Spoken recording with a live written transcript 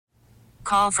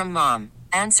Call from mom.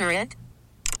 Answer it.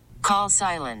 Call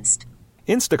silenced.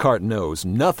 Instacart knows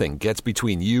nothing gets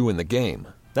between you and the game.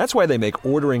 That's why they make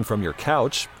ordering from your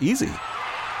couch easy.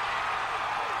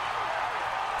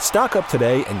 Stock up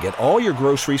today and get all your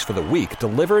groceries for the week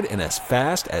delivered in as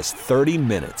fast as 30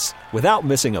 minutes without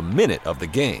missing a minute of the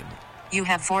game. You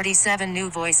have 47 new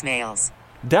voicemails.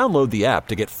 Download the app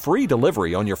to get free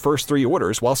delivery on your first 3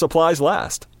 orders while supplies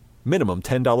last. Minimum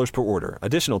 $10 per order.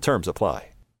 Additional terms apply.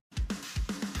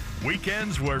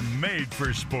 Weekends were made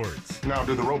for sports. Now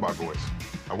do the robot voice.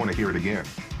 I want to hear it again.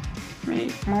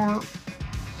 Meet more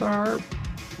sharp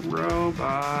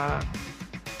robot.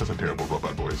 That's a terrible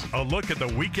robot voice. A look at the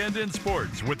weekend in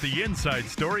sports with the inside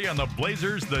story on the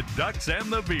Blazers, the Ducks,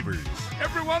 and the Beavers.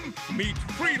 Everyone, meet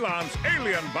freelance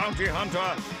alien bounty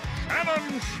hunter,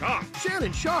 Shannon Sharp.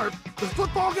 Shannon Sharp? The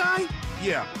football guy?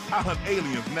 Yeah, I hunt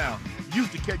aliens now.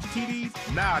 Used to catch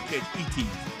TDs, now I catch ETs.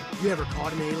 You ever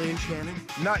caught an alien, Shannon?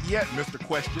 Not yet, Mr.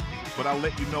 Question, but I'll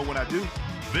let you know when I do.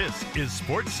 This is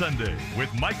Sports Sunday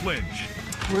with Mike Lynch.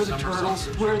 Where are the turtles?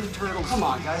 Where are the turtles? Come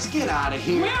on, guys, get out of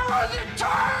here. Where are the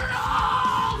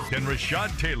turtles? And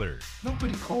Rashad Taylor.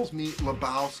 Nobody calls me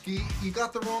Lebowski. You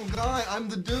got the wrong guy. I'm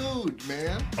the dude,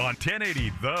 man. On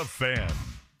 1080 The Fan.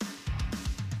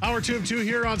 Hour 2 of 2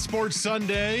 here on Sports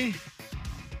Sunday.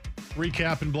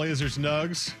 Recapping Blazers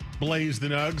Nugs. Blaze the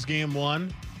Nugs, game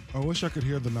 1. I wish I could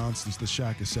hear the nonsense that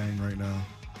Shaq is saying right now.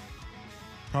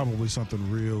 Probably something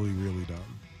really, really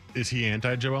dumb. Is he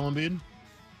anti-Joel Embiid?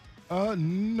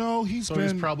 No, he's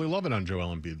probably loving on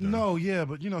Joel Embiid, then. No, yeah,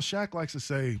 but, Shaq likes to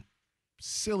say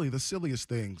the silliest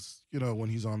things, when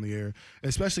he's on the air,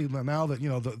 especially now that,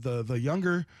 the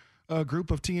younger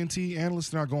group of TNT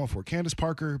analysts are going for it. Candace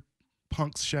Parker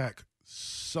punks Shaq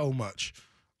so much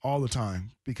all the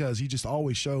time because he just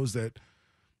always shows that,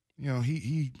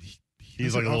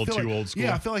 he's like a little too old school.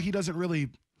 Yeah, I feel like he doesn't really,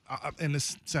 and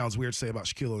this sounds weird to say about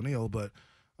Shaquille O'Neal, but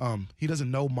he doesn't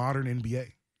know modern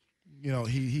NBA.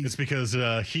 It's because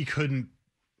he couldn't.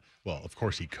 Well, of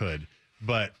course he could,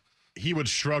 but he would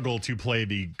struggle to play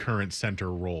the current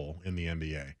center role in the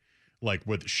NBA, like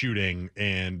with shooting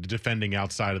and defending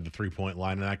outside of the 3-point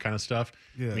line and that kind of stuff.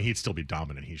 Yeah. I mean, he'd still be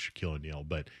dominant. He's Shaquille O'Neal,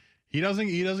 but he doesn't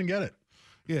get it.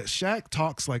 Yeah, Shaq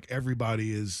talks like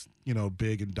everybody is,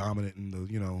 big and dominant and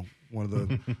the, one of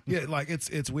the yeah, like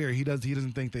it's weird. He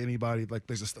doesn't think that anybody, like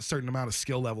there's a certain amount of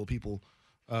skill level people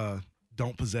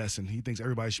don't possess, and he thinks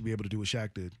everybody should be able to do what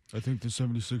Shaq did. I think the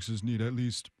 76ers need at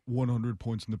least 100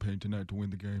 points in the paint tonight to win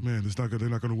the game. Man, they're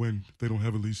not going to win if they don't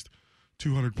have at least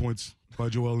 200 points by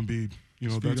Joel Embiid.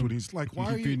 That's what he's like. Why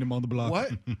are you feeding him on the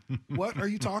block? What are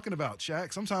you talking about,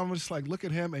 Shaq? Sometimes I'm just like, look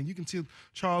at him, and you can see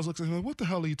Charles looks at him like, what the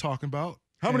hell are you talking about?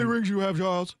 How many rings you have,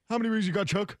 Charles? How many rings you got,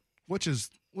 Chuck? Which is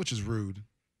rude.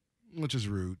 Which is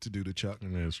rude to do to Chuck. I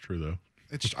mean, it's true, though.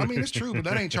 It's true, but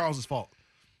that ain't Charles's fault.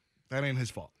 That ain't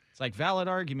his fault. It's like valid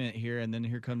argument here, and then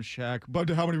here comes Shaq. But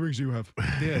how many rings do you have?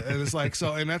 Yeah, and it's like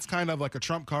so, and that's kind of like a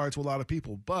trump card to a lot of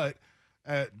people, but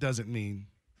it doesn't mean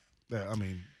that. I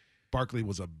mean, Barkley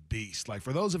was a beast. Like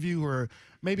for those of you who are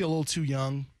maybe a little too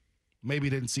young, maybe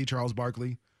didn't see Charles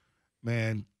Barkley,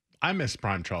 man. I miss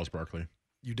prime Charles Barkley.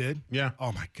 You did? Yeah.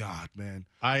 Oh my God, man.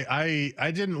 I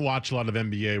didn't watch a lot of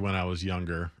NBA when I was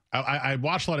younger. I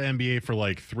watched a lot of NBA for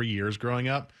like 3 years growing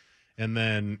up, and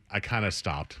then I kind of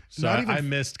stopped. So I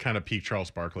missed kind of peak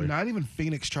Charles Barkley. Not even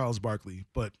Phoenix Charles Barkley,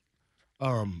 but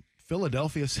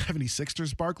Philadelphia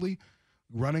 76ers Barkley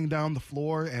running down the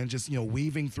floor and just,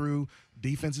 weaving through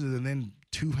defenses and then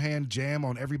two-hand jam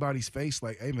on everybody's face.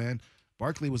 Like, hey, man,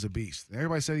 Barkley was a beast. And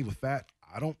everybody said he was fat.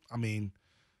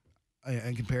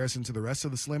 In comparison to the rest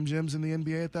of the Slim Jims in the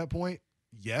NBA at that point,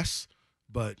 yes.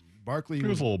 But Barkley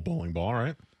was a little bowling ball,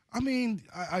 right? I mean,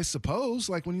 I suppose,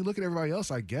 like when you look at everybody else,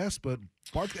 I guess, but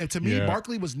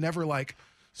Barkley was never like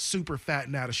super fat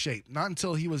and out of shape. Not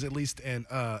until he was at least in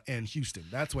Houston.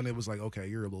 That's when it was like, okay,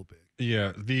 you're a little big.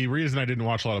 Yeah, the reason I didn't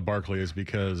watch a lot of Barkley is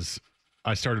because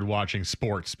I started watching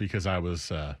sports because I was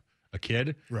a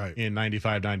kid, right, in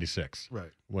 95, 96,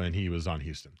 right, when he was on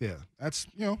Houston. Yeah, that's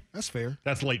fair.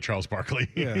 That's late Charles Barkley.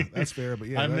 Yeah, that's fair. But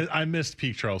yeah, I missed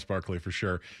peak Charles Barkley for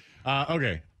sure.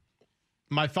 Okay.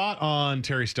 My thought on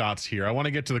Terry Stotts here. I want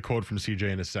to get to the quote from CJ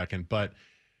in a second, but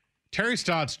Terry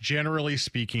Stotts, generally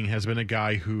speaking, has been a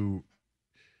guy who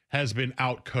has been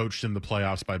out-coached in the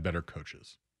playoffs by better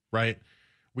coaches, right?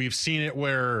 We've seen it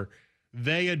where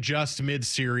they adjust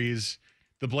mid-series.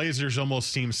 The Blazers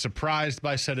almost seem surprised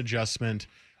by said adjustment.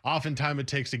 Oftentimes it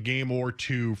takes a game or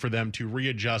two for them to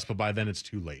readjust, but by then it's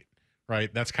too late,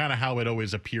 right? That's kind of how it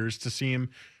always appears to seem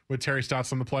with Terry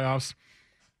Stotts in the playoffs.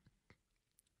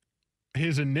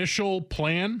 His initial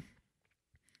plan,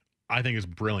 I think, is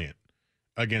brilliant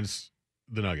against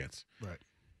the Nuggets. Right.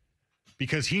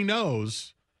 Because he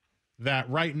knows that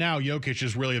right now Jokic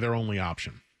is really their only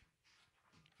option.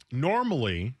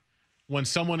 Normally, when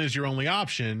someone is your only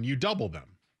option, you double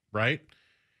them, right?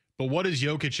 But what is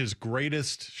Jokic's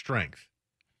greatest strength?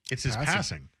 It's his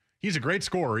passing. He's a great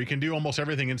scorer. He can do almost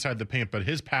everything inside the paint, but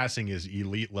his passing is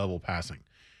elite level passing.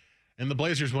 And the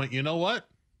Blazers went, you know what?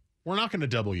 We're not going to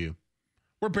double you.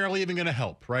 We're barely even going to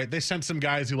help, right? They sent some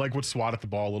guys who would swat at the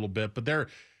ball a little bit, but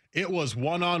it was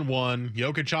one-on-one,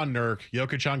 Jokic on Nurk,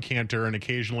 Jokic on Kanter, and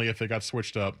occasionally if they got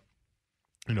switched up,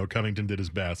 Covington did his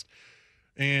best.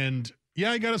 And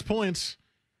yeah, he got his points.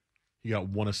 He got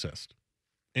 1 assist.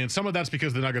 And some of that's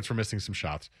because the Nuggets were missing some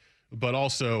shots. But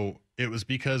also, it was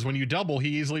because when you double, he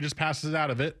easily just passes out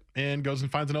of it and goes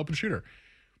and finds an open shooter.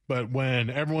 But when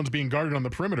everyone's being guarded on the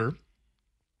perimeter,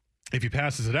 if he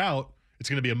passes it out, it's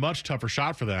going to be a much tougher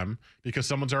shot for them because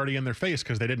someone's already in their face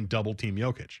because they didn't double team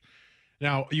Jokic.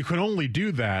 Now, you can only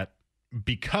do that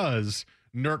because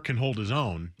Nurk can hold his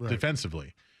own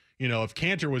defensively. If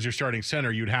Kanter was your starting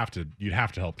center, you'd have to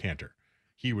help Kanter.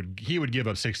 He would give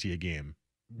up 60 a game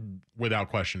without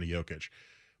question to Jokic.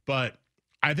 But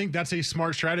I think that's a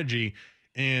smart strategy,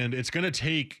 and it's going to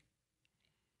take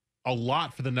a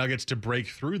lot for the Nuggets to break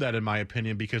through that, in my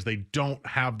opinion, because they don't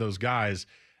have those guys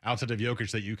outside of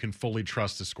Jokic that you can fully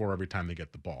trust to score every time they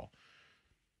get the ball.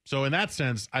 So in that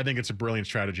sense, I think it's a brilliant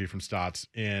strategy from Stotts.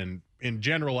 And in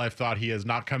general, I've thought he has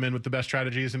not come in with the best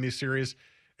strategies in these series,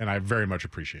 and I very much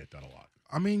appreciate that a lot.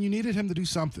 I mean, you needed him to do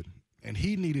something, and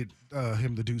he needed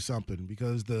him to do something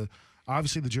because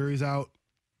obviously the jury's out.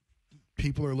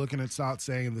 People are looking at Stotts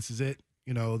saying this is it.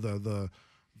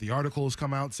 The articles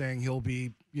come out saying he'll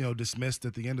be dismissed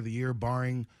at the end of the year,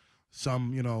 barring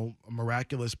some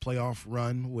miraculous playoff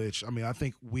run, which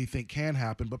we think can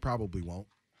happen, but probably won't.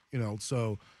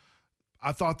 So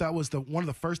I thought that was one of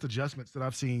the first adjustments that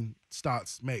I've seen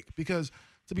Stotts make because,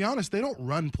 to be honest, they don't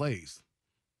run plays.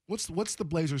 What's the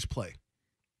Blazers' play?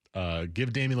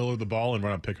 Give Damian Lillard the ball and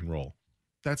run a pick and roll.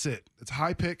 That's it. It's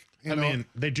high pick.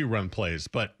 They do run plays,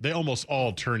 but they almost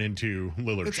all turn into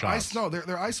Lillard shots.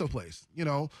 They're ISO plays.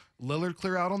 Lillard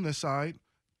clear out on this side,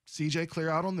 CJ clear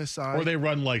out on this side. Or they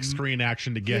run screen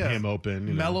action to get him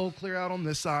open. Melo clear out on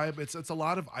this side. It's a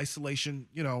lot of isolation,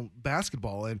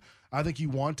 basketball. And I think you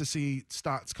want to see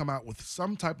Stotts come out with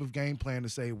some type of game plan to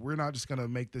say, we're not just going to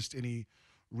make this any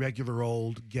regular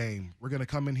old game. We're going to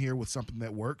come in here with something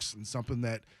that works and something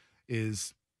that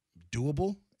is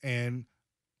doable. And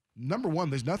number one,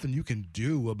 there's nothing you can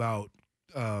do about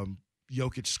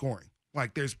Jokic scoring.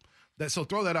 So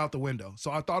throw that out the window. So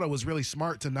I thought it was really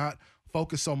smart to not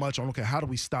focus so much on, okay, how do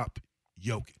we stop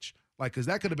Jokic? Because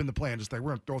that could have been the plan. Just we're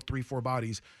going to throw 3-4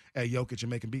 bodies at Jokic and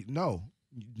make him beat. No,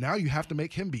 now you have to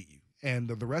make him beat you. And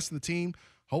the rest of the team,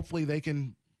 hopefully they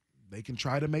can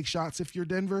try to make shots if you're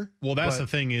Denver. Well, that's the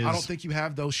thing is, I don't think you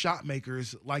have those shot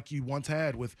makers like you once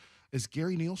had with, is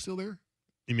Gary Neal still there?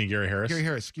 You mean Gary Harris? Gary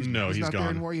Harris, excuse me. No, he's not gone.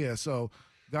 there anymore. Yeah, so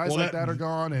guys like that are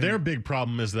gone. And their big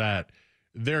problem is that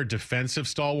their defensive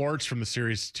stalwarts from the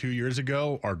series 2 years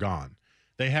ago are gone.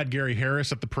 They had Gary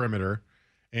Harris at the perimeter,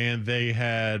 and they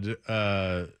had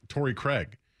Torrey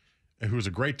Craig, who was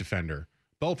a great defender.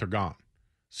 Both are gone.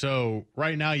 So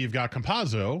right now you've got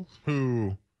Campazzo,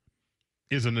 who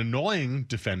is an annoying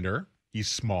defender. He's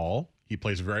small. He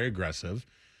plays very aggressive,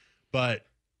 but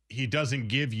he doesn't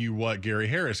give you what Gary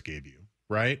Harris gave you,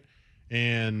 right?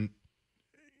 And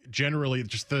generally,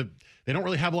 they don't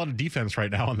really have a lot of defense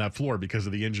right now on that floor because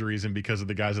of the injuries and because of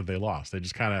the guys that they lost. They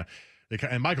just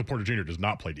and Michael Porter Jr. does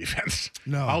not play defense.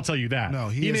 No, I'll tell you that. No,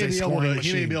 he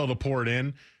may be able to pour it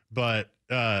in, but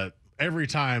every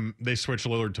time they switch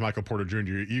Lillard to Michael Porter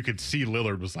Jr., you could see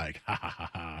Lillard was like, ha ha ha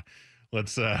ha.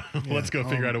 Let's go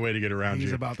figure out a way to get around you.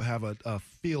 He's about to have a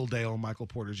field day on Michael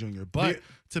Porter Jr. But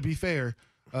to be fair,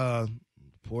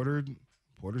 Porter's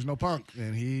no punk,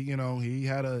 and he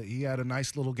had a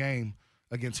nice little game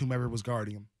against whomever was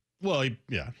guarding him. Well,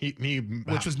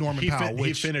 which was Norman Powell.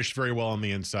 He finished very well on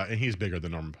the inside, and he's bigger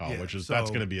than Norman Powell, that's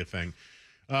going to be a thing.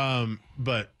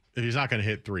 But if he's not going to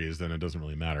hit threes, then it doesn't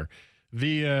really matter.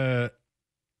 The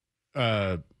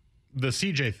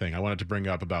CJ thing I wanted to bring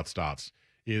up about Stotts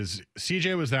is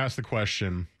CJ was asked the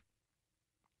question,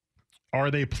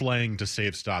 are they playing to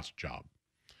save Stotts' job?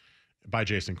 By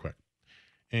Jason Quick.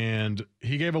 And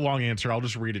he gave a long answer. I'll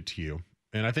just read it to you.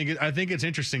 And I think it's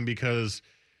interesting because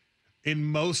in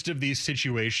most of these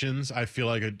situations, I feel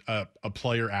like a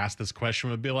player asked this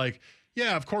question would be like,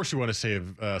 yeah, of course we want to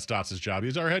save Stotts' job.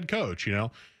 He's our head coach,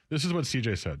 This is what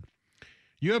CJ said.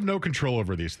 You have no control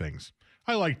over these things.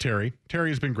 I like Terry. Terry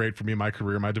has been great for me in my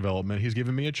career, my development. He's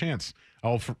given me a chance.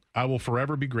 I will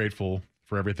forever be grateful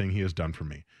for everything he has done for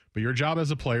me. But your job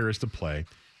as a player is to play.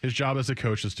 His job as a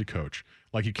coach is to coach.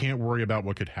 Like, you can't worry about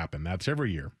what could happen. That's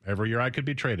every year. Every year I could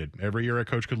be traded. Every year a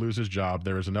coach could lose his job.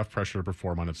 There is enough pressure to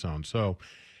perform on its own. So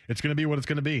it's going to be what it's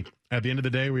going to be. At the end of the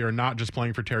day, we are not just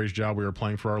playing for Terry's job. We are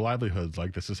playing for our livelihoods.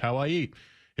 Like, this is how I eat.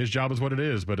 His job is what it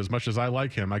is. But as much as I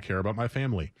like him, I care about my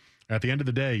family. At the end of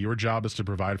the day, your job is to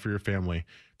provide for your family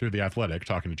through The Athletic,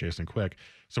 talking to Jason Quick.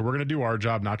 So we're going to do our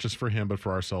job, not just for him, but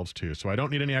for ourselves too. So I don't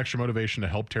need any extra motivation to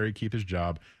help Terry keep his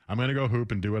job. I'm going to go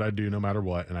hoop and do what I do no matter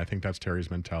what. And I think that's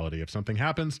Terry's mentality. If something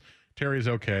happens, Terry's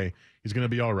okay. He's going to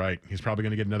be all right. He's probably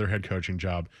going to get another head coaching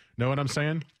job. Know what I'm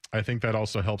saying? I think that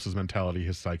also helps his mentality,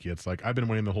 his psyche. It's like, I've been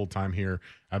winning the whole time here.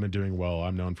 I've been doing well.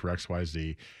 I'm known for X, Y,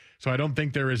 Z. So I don't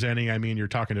think there is any, I mean, you're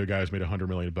talking to a guy who's made $100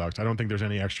 million. I don't think there's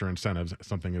any extra incentives.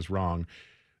 Something is wrong.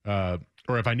 Or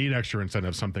if I need extra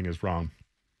incentives, something is wrong.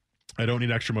 I don't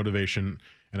need extra motivation,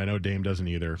 and I know Dame doesn't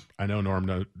either. I know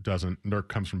Norm doesn't. Nurk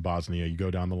comes from Bosnia. You go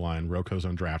down the line. Roko's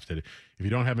undrafted. If you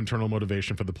don't have internal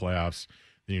motivation for the playoffs,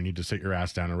 then you need to sit your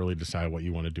ass down and really decide what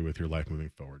you want to do with your life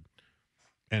moving forward.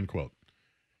 End quote.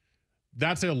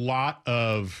 That's a lot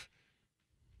of,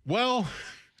 well,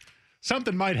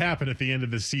 something might happen at the end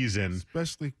of the season.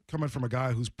 Especially coming from a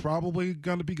guy who's probably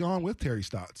going to be gone with Terry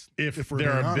Stotts. If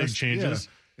there are big changes.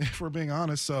 Yeah, if we're being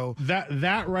honest. So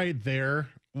that right there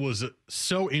was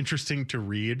so interesting to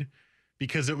read,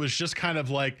 because it was just kind of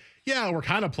like, yeah, we're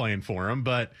kind of playing for him,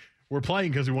 but we're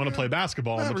playing because we want to play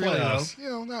basketball in the playoffs.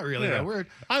 Not really. Yeah. We're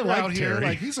I like out Terry. here.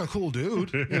 Like, he's a cool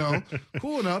dude.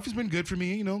 Cool enough. He's been good for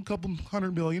me. A couple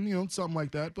 $100 million. Something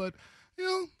like that. But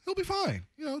he'll be fine.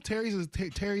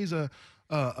 Terry's a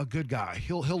good guy.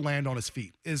 He'll land on his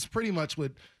feet. Is pretty much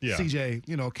what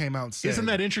CJ came out and said. Isn't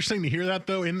that interesting to hear that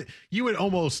though? And you would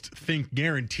almost think,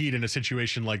 guaranteed in a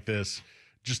situation like this,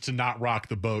 just to not rock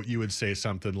the boat, you would say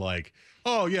something like,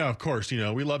 "Oh yeah, of course,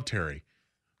 we love Terry."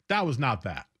 That was not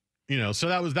that. So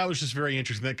that was just very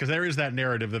interesting, because there is that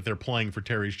narrative that they're playing for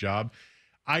Terry's job.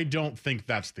 I don't think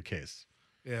that's the case.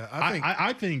 Yeah,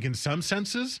 I think in some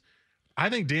senses, I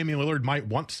think Damian Lillard might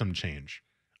want some change.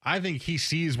 I think he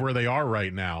sees where they are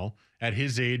right now at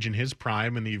his age and his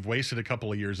prime, and he've wasted a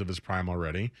couple of years of his prime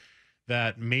already,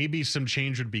 that maybe some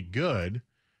change would be good.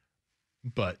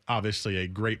 But obviously a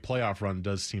great playoff run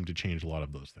does seem to change a lot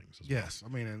of those things as well. Yes. I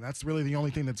mean, and that's really the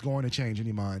only thing that's going to change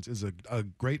any minds is a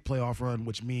great playoff run,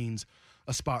 which means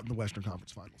a spot in the Western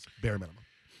Conference Finals, bare minimum.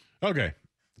 Okay.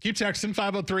 Keep texting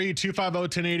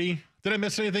 503-250-1080. Did I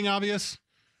miss anything obvious?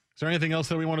 Is there anything else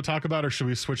that we want to talk about, or should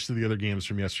we switch to the other games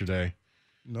from yesterday?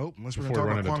 Nope. Unless we're going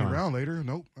to talk about Kwame Brown later.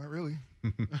 Nope, not really.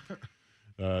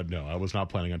 No, I was not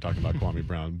planning on talking about Kwame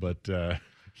Brown, but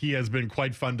he has been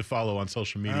quite fun to follow on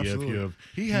social media. Absolutely.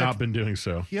 If you have not been doing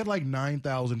so. He had like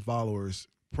 9,000 followers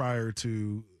prior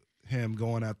to him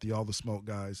going at all the smoke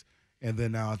guys. And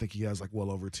then now I think he has like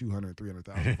well over 200,000,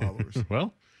 300,000 followers.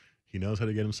 Well, he knows how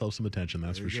to get himself some attention,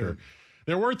 that's Very for sure. good.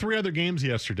 There were 3 other games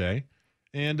yesterday,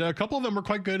 and a couple of them were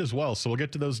quite good as well. So we'll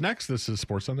get to those next. This is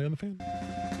Sports Sunday on the Fan.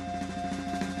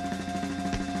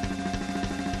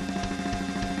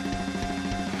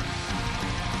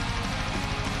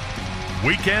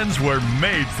 Weekends were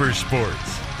made for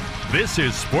sports. This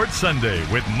is Sports Sunday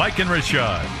with Mike and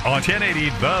Rashad on 1080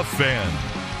 The Fan.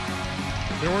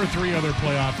 There were 3 other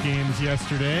playoff games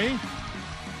yesterday.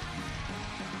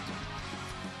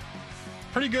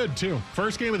 Pretty good, too.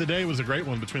 First game of the day was a great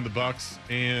one between the Bucks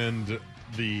and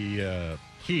the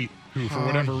Heat, who, for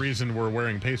whatever reason, were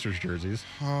wearing Pacers jerseys.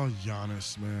 Oh,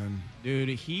 Giannis, man. Dude,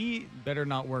 he better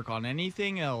not work on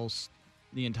anything else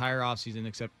the entire offseason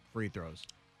except free throws.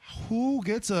 Who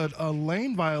gets a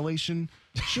lane violation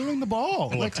shooting the ball?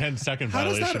 Well, like, a 10-second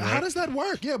violation, right? How does that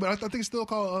work? Yeah, but I think it's still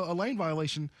called a lane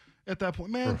violation at that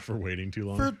point, man. For waiting too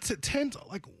long? For 10,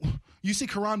 like, you see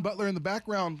Caron Butler in the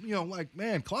background, like,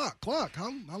 man, clock.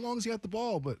 How long has he had the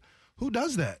ball? But who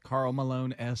does that? Karl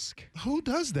Malone-esque. Who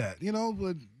does that?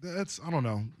 But that's, I don't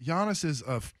know. Giannis is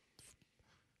a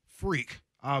freak,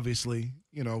 obviously,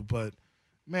 but,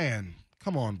 man,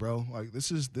 come on, bro. Like,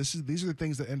 these are the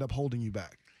things that end up holding you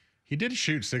back. He did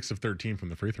shoot 6 of 13 from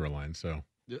the free throw line, so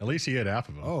at least he had half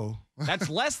of them. Oh. That's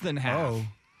less than half.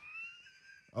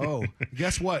 Oh,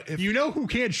 guess what? Who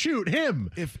can't shoot? Him.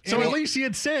 So at least he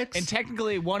had 6. And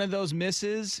technically one of those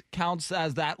misses counts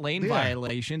as that lane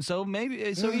violation. So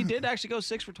he did actually go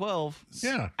 6 for 12.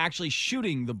 Yeah. Actually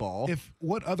shooting the ball.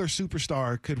 What other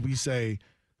superstar could we say,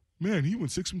 man, he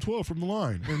went 6 from 12 from the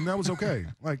line, and that was okay?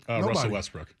 Like nobody. Russell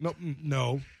Westbrook.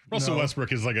 No. Russell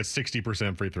Westbrook is like a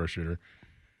 60% free throw shooter.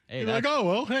 Hey, like, oh,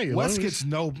 well, hey. West gets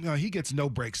he gets no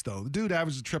breaks, though. The dude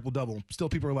averages a triple-double. Still,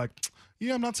 people are like,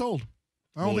 yeah, I'm not sold.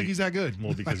 I don't think he's that good.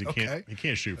 Well, because he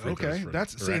can't shoot free throws.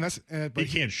 But he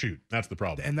can't shoot. That's the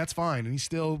problem. And that's fine. And he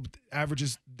still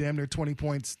averages damn near 20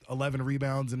 points, 11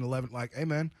 rebounds, and 11. Like, hey,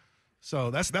 man.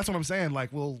 So that's what I'm saying. Like,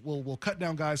 we'll cut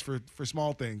down guys for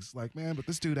small things. Like, man, but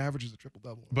this dude averages a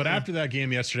triple-double. But after that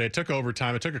game yesterday, it took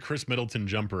overtime. It took a Chris Middleton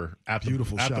jumper at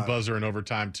the buzzer in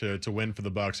overtime to win for the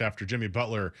Bucks after Jimmy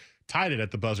Butler tied it at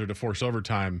the buzzer to force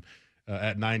overtime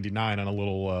at 99 on a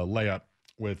little layup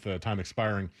with time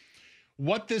expiring.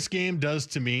 What this game does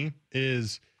to me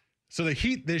is, so the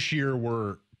Heat this year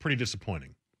were pretty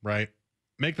disappointing, right?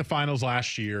 Make the finals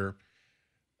last year.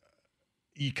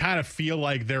 You kind of feel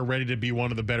like they're ready to be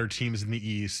one of the better teams in the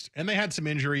East. And they had some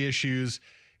injury issues,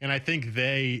 and I think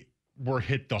they were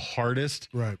hit the hardest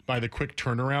by the quick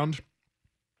turnaround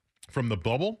from the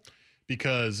bubble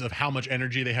because of how much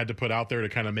energy they had to put out there to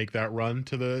kind of make that run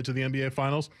to the NBA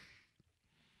Finals.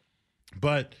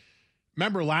 But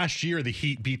remember last year, the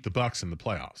Heat beat the Bucks in the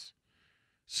playoffs.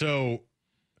 So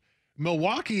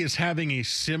Milwaukee is having a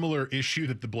similar issue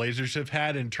that the Blazers have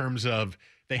had in terms of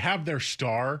they have their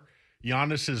star.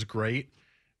 Giannis is great,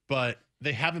 but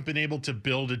they haven't been able to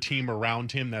build a team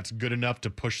around him that's good enough to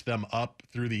push them up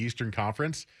through the Eastern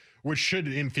Conference, which should,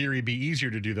 in theory, be easier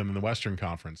to do them in the Western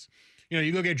Conference. You know,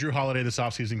 you go get Drew Holiday this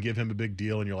offseason, give him a big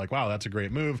deal, and you're like, wow, that's a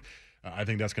great move. I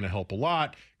think that's going to help a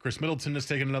lot. Chris Middleton has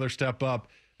taken another step up.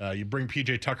 You bring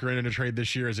PJ Tucker in a trade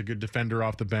this year as a good defender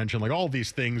off the bench, and like all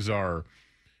these things are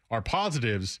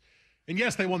positives. And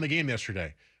yes, they won the game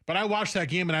yesterday, but I watched that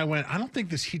game and I went, I don't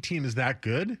think this Heat team is that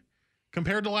good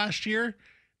compared to last year,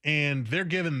 and they're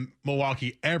giving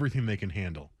Milwaukee everything they can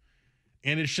handle.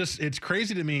 And it's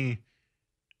crazy to me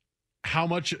how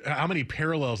many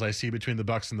parallels I see between the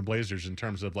Bucks and the Blazers in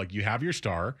terms of, like, you have your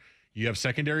star, you have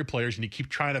secondary players, and you keep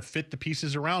trying to fit the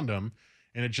pieces around them,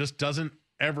 and it just doesn't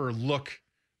ever look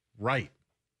right.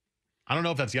 I don't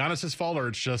know if that's Giannis's fault or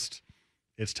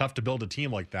it's tough to build a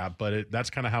team like that, but that's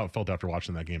kind of how it felt after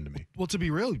watching that game to me. Well, to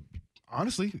be real,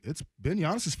 honestly, it's been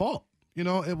Giannis's fault. You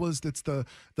know, it's the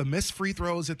missed free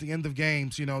throws at the end of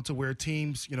games, you know, to where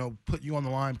teams, you know, put you on the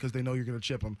line because they know you're going to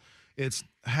chip them. It's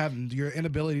having your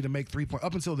inability to make three-point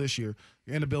up until this year,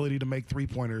 your inability to make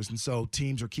three-pointers. And so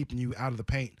teams are keeping you out of the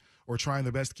paint or trying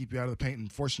their best to keep you out of the paint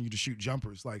and forcing you to shoot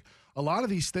jumpers. Like, a lot of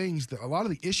these things, a lot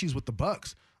of the issues with the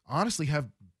Bucks honestly have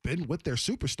been with their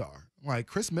superstar. Like,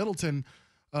 Chris Middleton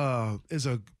is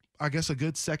I guess a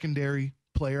good secondary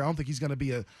player. I don't think he's going to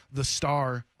be the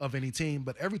star of any team,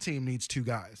 but every team needs two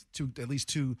guys, at least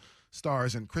two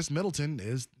stars, and Chris Middleton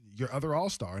is your other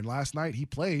all-star. And last night he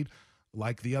played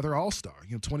like the other all-star.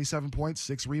 You know, 27 points,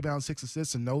 6 rebounds, 6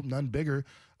 assists, and none bigger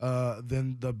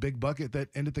than the big bucket that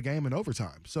ended the game in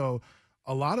overtime. So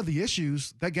a lot of the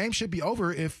issues, that game should be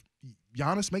over if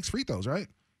Giannis makes free throws, right?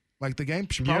 Like, the game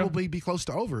should probably be close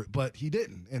to over, but he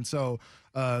didn't. And so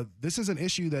this is an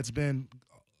issue that's been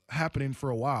happening for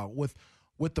a while.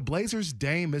 With the Blazers,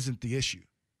 Dame isn't the issue.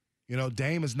 You know,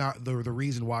 Dame is not the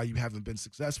reason why you haven't been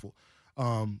successful.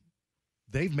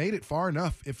 They've made it far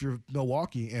enough if you're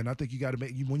Milwaukee, and I think you got to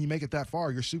when you make it that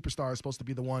far, your superstar is supposed to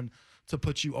be the one to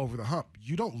put you over the hump.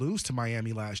 You don't lose to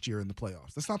Miami last year in the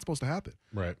playoffs. That's not supposed to happen.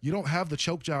 Right. You don't have the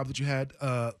choke job that you had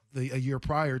a year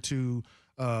prior to,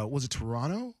 was it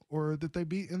Toronto or that they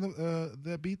beat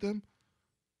that beat them?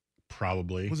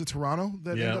 Probably. Was it Toronto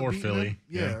that ended up or beating Philly? them?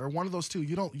 Yeah, or one of those two.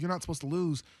 You're not supposed to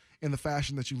lose in the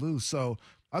fashion that you lose. So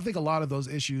I think a lot of those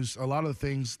issues, a lot of the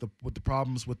things with the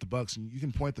problems with the Bucks, and you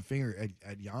can point the finger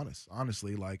at Giannis,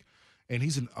 honestly. Like, and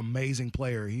he's an amazing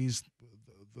player. He's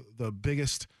the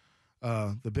biggest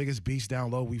beast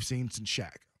down low we've seen since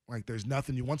Shaq. Like, there's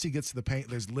nothing. Once he gets to the paint,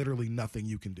 there's literally nothing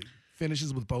you can do.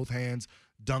 Finishes with both hands,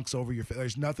 dunks over your face.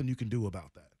 There's nothing you can do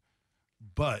about that.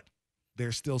 But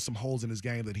there's still some holes in his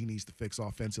game that he needs to fix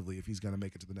offensively if he's going to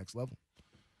make it to the next level.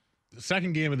 The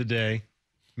second game of the day,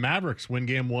 Mavericks win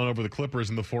game 1 over the Clippers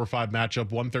in the 4-5 matchup,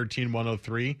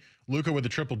 113-103. Luka with a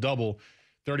triple-double,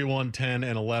 31, 10,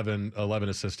 and 11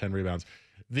 assists, 10 rebounds.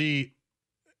 The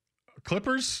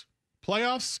Clippers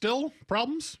playoffs still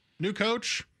problems. New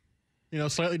coach, you know,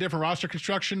 slightly different roster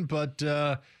construction, but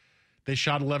they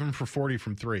shot 11 for 40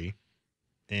 from 3.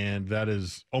 And that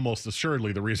is almost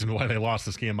assuredly the reason why they lost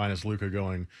this game, minus Luka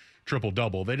going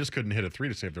triple-double. They just couldn't hit a 3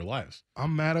 to save their lives.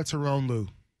 I'm mad at Tyronn Lue.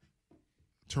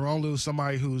 Tyronn Lue is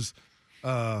somebody who's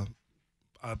a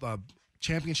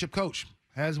championship coach,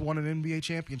 has won an NBA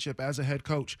championship as a head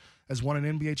coach, has won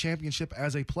an NBA championship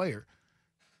as a player.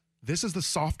 This is the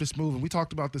softest move, and we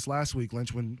talked about this last week,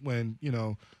 Lynch, when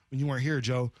you weren't here,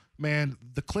 Joe. Man,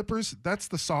 the Clippers, that's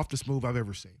the softest move I've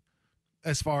ever seen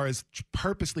as far as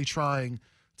purposely trying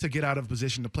to get out of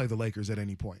position to play the Lakers at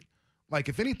any point. Like,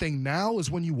 if anything, now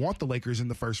is when you want the Lakers in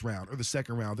the first round or the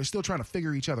second round. They're still trying to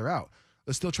figure each other out.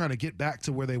 They're still trying to get back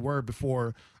to where they were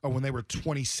before, or when they were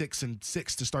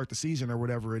 26-6 to start the season or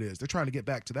whatever it is. They're trying to get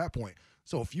back to that point.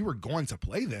 So if you were going to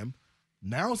play them,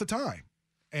 now's the time.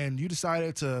 And you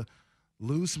decided to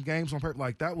lose some games on purpose,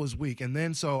 like, that was weak. And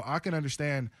then so I can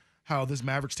understand how this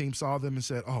Mavericks team saw them and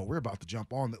said, oh, we're about to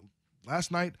jump on.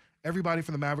 Last night, everybody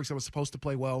from the Mavericks that was supposed to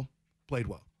play well played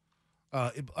well.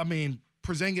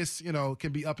 Porzingis,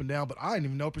 can be up and down, but I didn't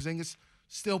even know Porzingis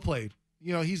still played.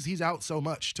 He's out so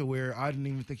much to where I didn't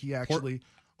even think he actually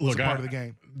was a part of the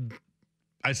game.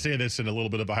 I say this in a little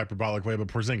bit of a hyperbolic way, but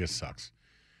Porzingis sucks.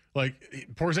 Like,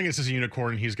 Porzingis is a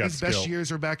unicorn. He's got skill. His best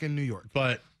years are back in New York.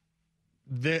 But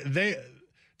the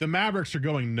Mavericks are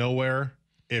going nowhere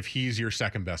if he's your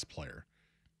second best player,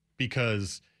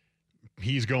 because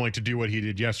he's going to do what he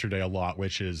did yesterday a lot,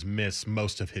 which is miss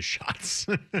most of his shots.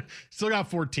 Still got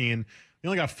 14. He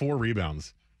only got 4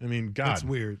 rebounds. I mean, God, that's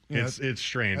weird. Yeah, it's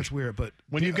strange. That's weird. But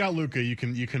when you've got Luka, you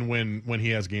can win when he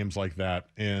has games like that,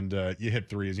 and you hit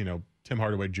threes. Tim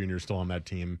Hardaway Jr. is still on that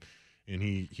team, and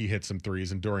he hit some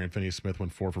threes. And Dorian Finney-Smith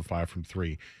went 4 for 5 from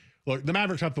 3. Look, the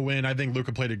Mavericks have to win. I think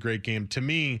Luka played a great game. To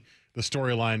me, the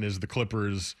storyline is the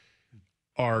Clippers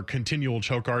are continual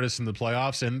choke artists in the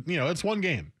playoffs, and it's one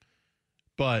game,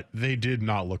 but they did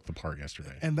not look the part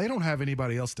yesterday. And they don't have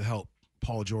anybody else to help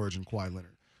Paul George and Kawhi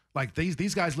Leonard. Like,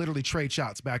 these guys literally trade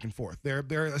shots back and forth.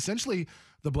 They're essentially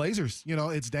the Blazers.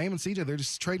 It's Dame and CJ. They're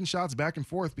just trading shots back and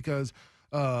forth because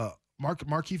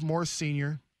Markieff Morris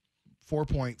Sr., 4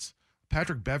 points.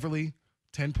 Patrick Beverley,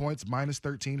 10 points, minus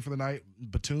 13 for the night.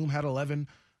 Batum had 11.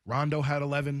 Rondo had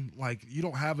 11. Like, you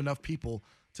don't have enough people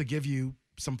to give you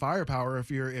some firepower if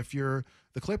you're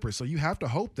the Clippers. So you have to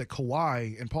hope that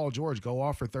Kawhi and Paul George go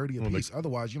off for 30 apiece.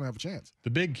 Otherwise, you don't have a chance. The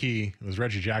big key was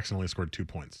Reggie Jackson only scored 2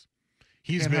 points.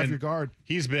 Can't have your guard.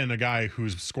 He's been a guy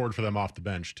who's scored for them off the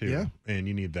bench too. Yeah. And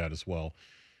you need that as well.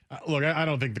 Look, I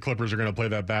don't think the Clippers are going to play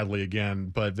that badly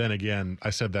again, but then again,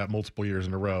 I said that multiple years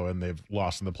in a row, and they've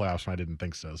lost in the playoffs, and I didn't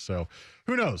think so. So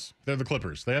who knows? They're the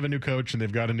Clippers. They have a new coach, and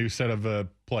they've got a new set of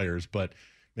players, but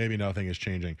maybe nothing is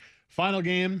changing. Final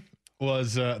game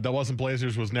was that wasn't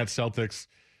Blazers, was Nets Celtics.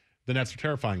 The Nets are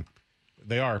terrifying.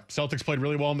 They are. Celtics played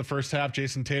really well in the first half.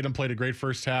 Jason Tatum played a great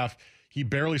first half. He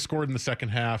barely scored in the second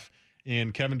half,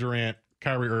 and Kevin Durant,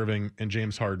 Kyrie Irving, and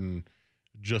James Harden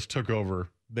just took over.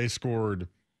 They scored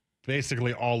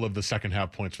basically all of the second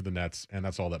half points for the Nets, and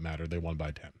that's all that mattered. They won by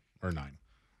 10 or 9.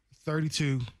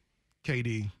 32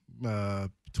 KD,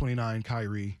 29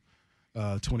 Kyrie,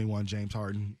 21 James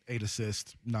Harden, 8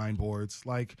 assists, 9 boards.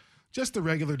 Like, just a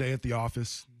regular day at the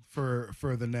office for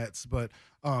the Nets. But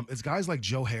it's guys like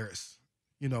Joe Harris.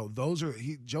 Those are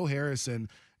Joe Harris and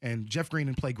Jeff Green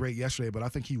didn't play great yesterday, but I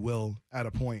think he will at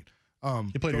a point.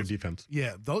 He played good defense.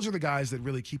 Yeah, those are the guys that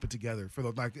really keep it together.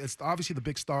 It's obviously the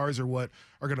big stars are what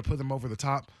are going to put them over the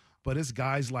top, but it's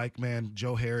guys like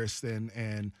Joe Harris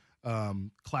and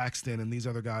Claxton and these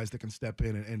other guys that can step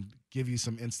in and give you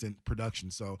some instant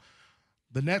production. So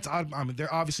the Nets, I mean,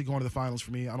 they're obviously going to the finals for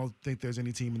me. I don't think there's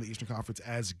any team in the Eastern Conference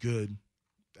as good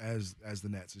as the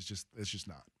Nets. It's just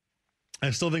not. I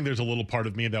still think there's a little part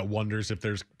of me that wonders if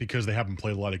because they haven't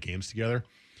played a lot of games together,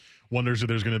 wonders if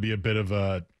there's going to be a bit of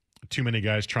a too many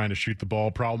guys trying to shoot the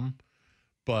ball problem.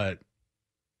 But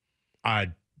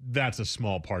that's a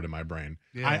small part of my brain.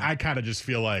 Yeah. I kind of just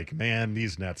feel like, man,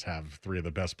 these Nets have 3 of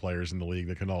the best players in the league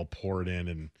that can all pour it in,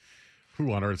 and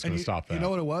who on earth is going to stop that? You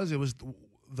know what it was? It was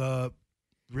the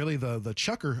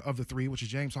chucker of the 3, which is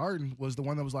James Harden, was the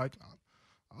one that was like,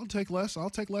 I'll take less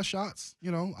shots.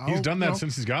 He's done that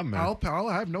since he's gotten there. I'll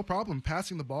have no problem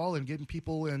passing the ball and getting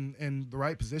people in the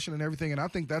right position and everything. And I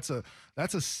think that's a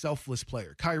selfless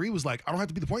player. Kyrie was like, I don't have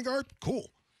to be the point guard. Cool.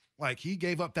 Like, he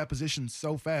gave up that position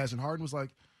so fast, and Harden was like,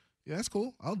 yeah, that's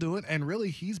cool. I'll do it. And really,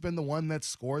 he's been the one that's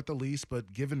scored the least,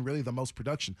 but given really the most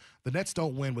production. The Nets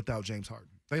don't win without James Harden.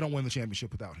 They don't win the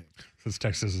championship without him. This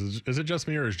text is it just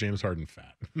me, or is James Harden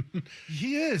fat?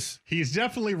 He is. He's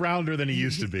definitely rounder than he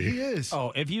used to be. He is.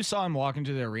 Oh, if you saw him walk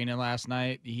into the arena last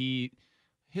night,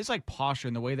 his like posture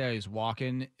and the way that he's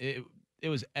walking, it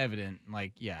was evident.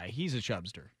 Like, yeah, he's a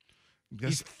chubster.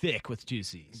 He's thick with 2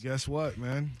 C's. Guess what,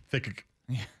 man? Thick.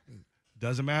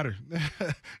 Doesn't matter.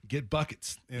 Get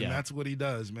buckets. And that's what he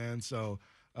does, man. So,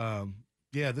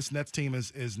 this Nets team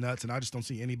is nuts, and I just don't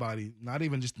see anybody, not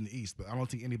even just in the East, but I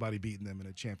don't see anybody beating them in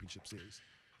a championship series.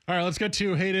 All right, let's get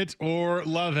to Hate It or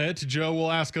Love It. Joe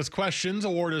will ask us questions,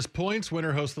 award us points.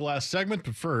 Winner hosts the last segment,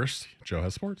 but first, Joe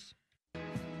has sports.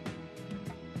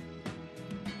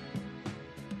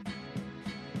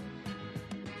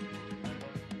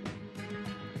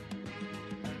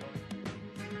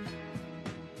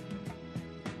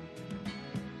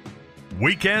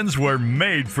 Weekends were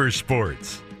made for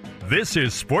sports. This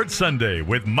is Sports Sunday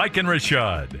with Mike and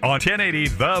Rashad on 1080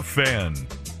 The Fan.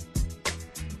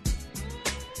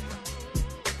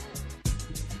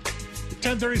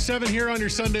 10:37 here on your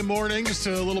Sunday morning. Just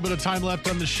a little bit of time left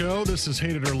on the show. This is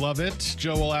Hate It or Love It.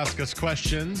 Joe will ask us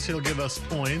questions. He'll give us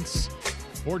points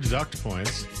or deduct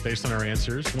points based on our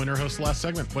answers. Winner hosts the last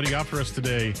segment. What do you got for us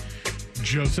today,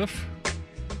 Joseph?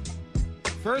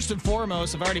 First and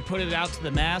foremost, I've already put it out to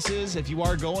the masses. If you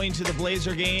are going to the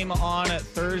Blazer game on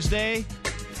Thursday,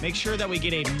 make sure that we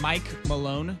get a Mike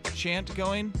Malone chant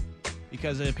going,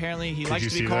 because apparently he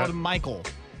likes to be called Michael.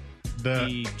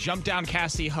 He jumped down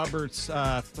Cassie Hubbard's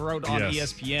throat on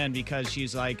ESPN because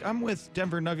she's like, I'm with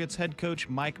Denver Nuggets head coach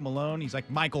Mike Malone. He's like,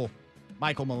 Michael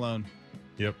Malone.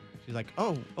 Yep. She's like,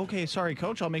 oh, okay, sorry,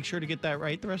 coach. I'll make sure to get that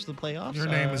right the rest of the playoffs. Your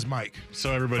name is Mike.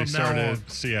 So everybody started.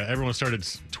 So yeah, everyone started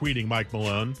tweeting Mike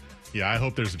Malone. Yeah, I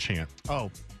hope there's a chant.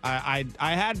 Oh, I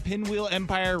had Pinwheel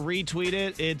Empire retweet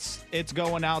it. It's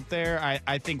going out there.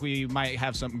 I think we might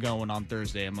have something going on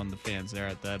Thursday among the fans there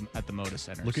at the Moda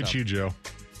Center. Look at you, Joe.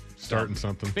 Starting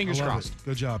something. Fingers crossed.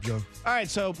 Good job, Joe. All right,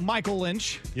 so Michael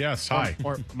Lynch. Yes, hi.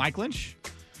 Or Mike Lynch?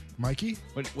 Mikey?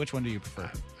 Which one do you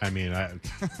prefer? I mean,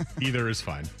 either is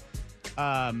fine.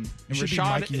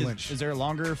 Rashad, is there a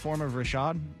longer form of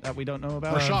Rashad that we don't know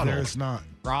about? Rashad. There is not.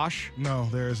 Rosh? No,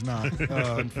 there is not.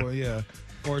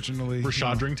 Fortunately.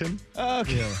 Rashadrington?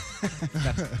 Okay. Yeah.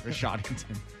 That's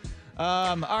Rashadrington.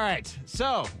 All right,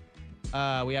 so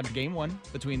we had game one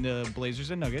between the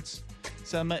Blazers and Nuggets.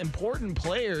 Some important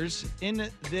players in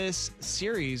this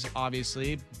series,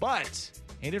 obviously, but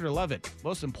hate it or love it,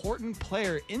 most important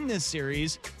player in this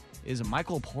series is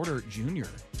Michael Porter Jr.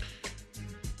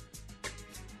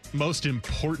 Most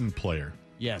important player?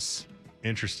 Yes.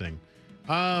 Interesting.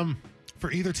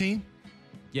 For either team?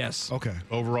 Yes. Okay.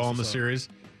 Overall in the series?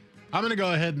 I'm going to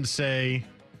go ahead and say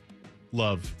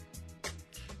Love.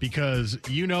 Because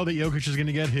you know that Jokic is going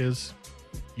to get his.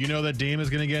 You know that Dame is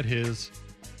going to get his.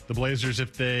 The Blazers,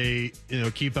 if they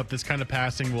keep up this kind of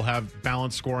passing, will have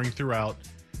balanced scoring throughout.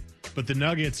 But the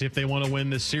Nuggets, if they want to win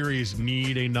this series,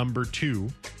 need a number two.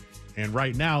 And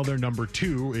right now, their number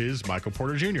two is Michael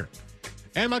Porter Jr.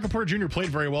 And Michael Porter Jr. played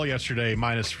very well yesterday,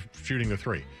 minus shooting the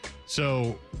three.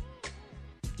 So,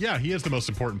 yeah, he is the most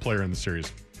important player in the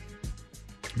series.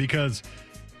 Because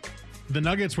the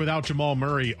Nuggets without Jamal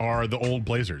Murray are the old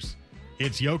Blazers.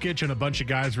 It's Jokic and a bunch of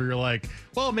guys where you're like,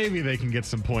 well, maybe they can get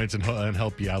some points and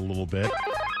help you out a little bit.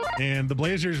 And the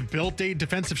Blazers built a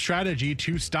defensive strategy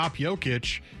to stop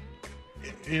Jokic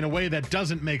in a way that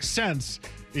doesn't make sense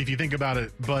if you think about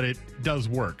it, but it does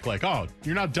work. Like, oh,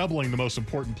 you're not doubling the most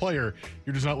important player.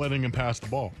 You're just not letting him pass the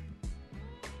ball.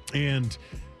 And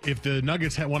if the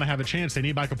Nuggets want to have a chance, they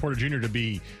need Michael Porter Jr. to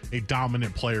be a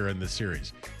dominant player in this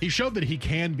series. He showed that he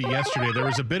can be yesterday. There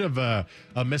was a bit of a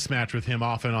mismatch with him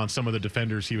often on some of the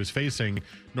defenders he was facing,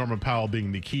 Norman Powell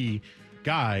being the key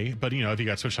guy. But, if he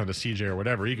got switched on to CJ or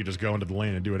whatever, he could just go into the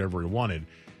lane and do whatever he wanted.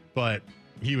 But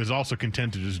he was also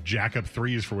content to just jack up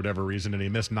threes for whatever reason, and he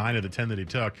missed 9 of the 10 that he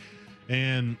took.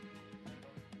 And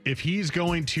if he's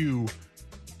going to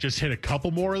just hit a couple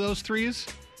more of those threes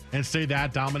and stay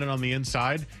that dominant on the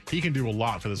inside, he can do a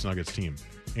lot for this Nuggets team.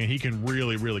 And he can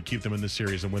really, really keep them in this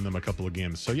series and win them a couple of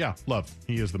games. So, yeah, Love.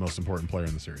 He is the most important player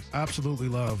in the series. Absolutely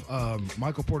Love.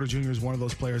 Michael Porter Jr. is one of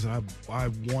those players that I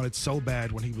wanted so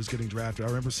bad when he was getting drafted. I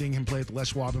remember seeing him play at the Les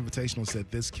Schwab Invitational and said,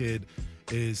 this kid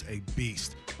is a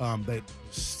beast. That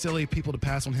silly people to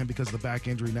pass on him because of the back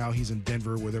injury. Now he's in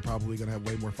Denver, where they're probably going to have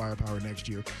way more firepower next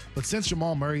year. But since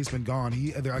Jamal Murray's been gone,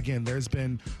 there's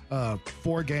been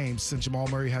 4 games since Jamal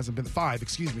Murray hasn't been 5,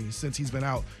 since he's been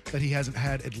out, that he hasn't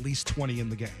had at least 20 in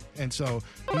the game. And so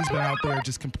he's been out there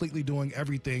just completely doing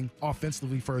everything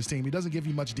offensively for his team. He doesn't give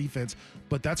you much defense,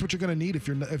 but that's what you're going to need if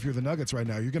you're the Nuggets right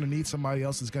now. You're going to need somebody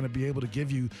else who's going to be able to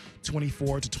give you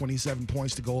 24 to 27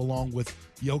 points to go along with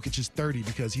Jokic's 30,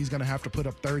 because he's going to have to put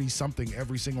up 30-something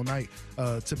every single night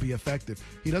to be effective.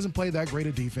 He doesn't play that great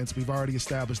of defense. We've already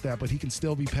established that, but he can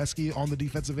still be pesky on the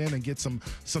defensive end and get some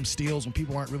steals when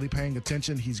people aren't really paying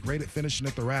attention. He's great at finishing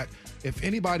at the rack. If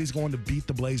anybody's going to beat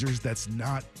the Blazers that's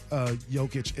not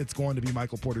Jokic, it's going to be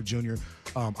Michael Porter Jr.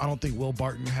 I don't think Will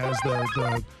Barton has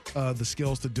the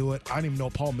skills to do it. I didn't even know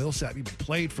Paul Millsap even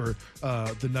played for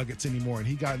the Nuggets anymore, and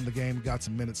he got in the game and got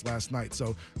some minutes last night.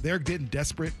 So they're getting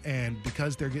desperate, and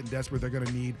because they're getting desperate, they're going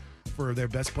to need for their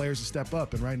best players to step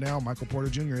up. And right now, Michael Porter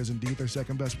Jr. is indeed their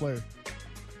second best player.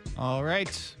 All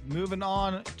right, moving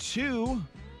on to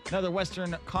another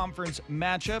Western Conference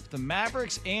matchup, the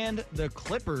Mavericks and the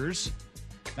Clippers.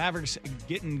 Mavericks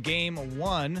getting game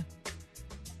 1.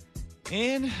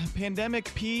 And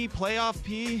Pandemic P, Playoff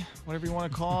P, whatever you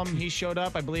want to call him, he showed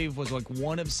up, I believe, was like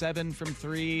 1 of 7 from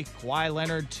 3. Kawhi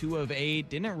Leonard, 2 of 8.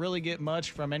 Didn't really get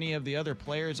much from any of the other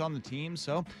players on the team.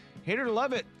 So, hate it or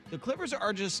love it, the Clippers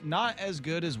are just not as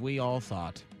good as we all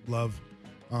thought. Love.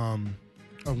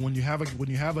 When you have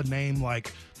a name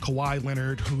like Kawhi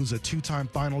Leonard, who's a 2-time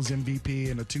Finals MVP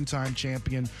and a 2-time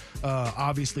champion,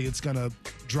 obviously it's going to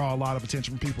draw a lot of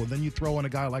attention from people. Then you throw in a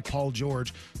guy like Paul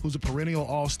George, who's a perennial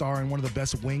all-star and one of the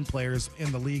best wing players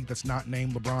in the league that's not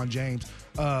named LeBron James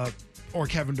or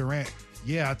Kevin Durant.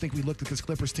 Yeah, I think we looked at this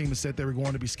Clippers team and said they were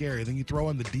going to be scary. Then you throw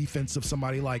in the defense of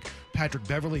somebody like Patrick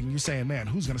Beverley, and you're saying, man,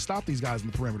 who's going to stop these guys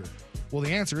in the perimeter? Well,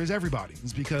 the answer is everybody.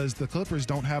 It's because the Clippers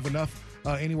don't have enough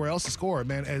anywhere else to score.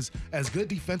 Man, as good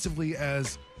defensively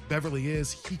as Beverly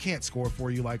is, he can't score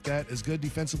for you like that. As good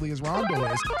defensively as Rondo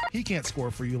is, he can't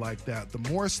score for you like that.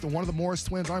 One of the Morris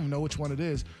twins, I don't even know which one it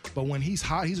is, but when he's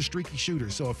hot, he's a streaky shooter.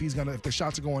 So if the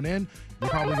shots are going in, you're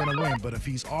probably gonna win. But if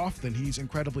he's off, then he's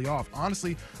incredibly off.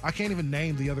 Honestly, I can't even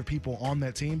name the other people on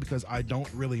that team because I don't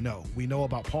really know. We know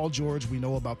about Paul George, we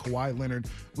know about Kawhi Leonard.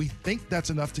 We think that's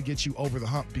enough to get you over the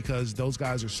hump because those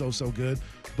guys are so good.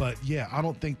 But yeah, I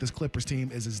don't think this Clippers team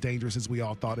is as dangerous as we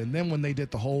all thought. And then when they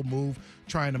did the whole move,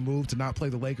 trying to move to not play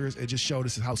the Lakers, it just showed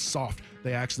us how soft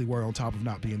they actually were on top of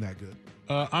not being that good.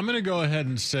 I'm going to go ahead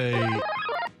and say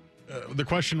the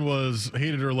question was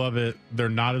hate it or love it. They're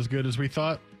not as good as we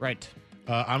thought. Right.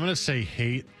 I'm going to say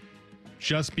hate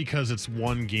just because it's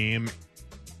one game.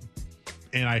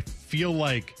 And I feel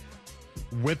like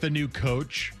with a new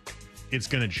coach, it's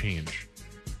going to change.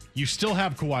 You still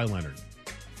have Kawhi Leonard.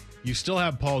 You still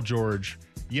have Paul George.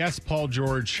 Yes, Paul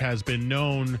George has been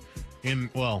known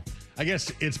I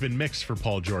guess it's been mixed for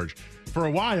Paul George. For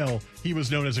a while, he was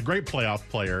known as a great playoff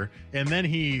player, and then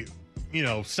he,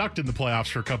 sucked in the playoffs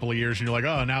for a couple of years, and you're like,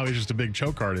 oh, now he's just a big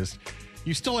choke artist.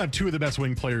 You still have 2 of the best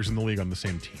wing players in the league on the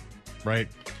same team, right?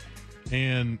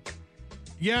 And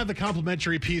yeah, the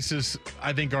complementary pieces,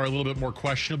 I think, are a little bit more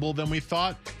questionable than we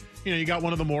thought. You got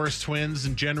one of the Morris twins,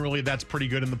 and generally that's pretty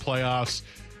good in the playoffs.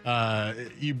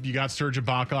 You got Serge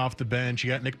Ibaka off the bench. You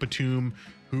got Nick Batum,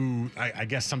 who I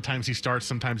guess sometimes he starts,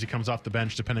 sometimes he comes off the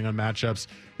bench, depending on matchups,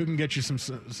 who can get you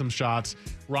some shots.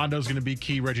 Rondo's going to be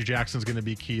key. Reggie Jackson's going to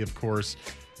be key, of course.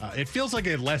 It feels like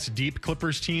a less deep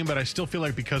Clippers team, but I still feel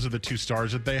like because of the 2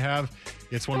 stars that they have,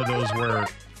 it's one of those where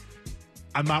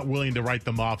I'm not willing to write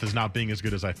them off as not being as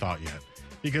good as I thought yet.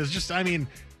 Because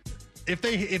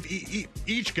if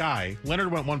each guy,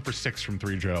 Leonard went 1 for 6 from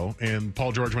 3, Joe, and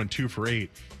Paul George went 2 for 8.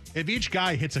 If each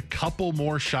guy hits a couple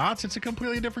more shots, it's a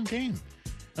completely different game.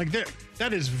 Like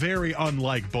that is very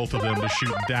unlike both of them to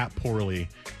shoot that poorly,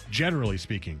 generally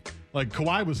speaking. Like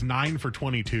Kawhi was 9 for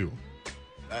 22.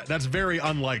 That's very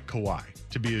unlike Kawhi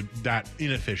to be that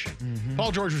inefficient. Mm-hmm.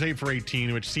 Paul George was 8 for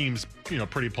 18, which seems,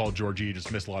 pretty Paul George-y. He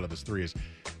just missed a lot of his threes.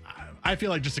 I feel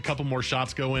like just a couple more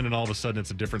shots go in and all of a sudden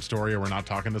it's a different story, or we're not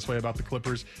talking this way about the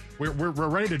Clippers. We're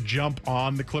ready to jump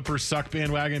on the Clippers suck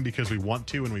bandwagon because we want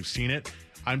to and we've seen it.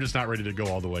 I'm just not ready to go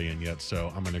all the way in yet,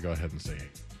 so I'm going to go ahead and say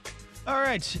hate. All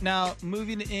right, now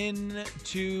moving in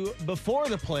to before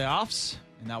the playoffs,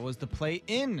 and that was the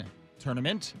play-in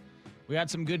tournament. We had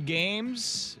some good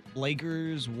games.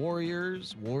 Lakers,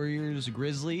 Warriors,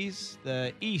 Grizzlies.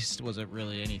 The East wasn't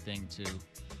really anything to,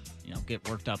 get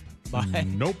worked up by.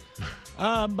 Nope.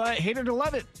 But hate it or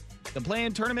love it, the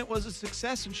play-in tournament was a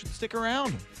success and should stick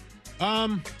around.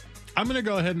 I'm going to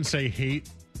go ahead and say hate.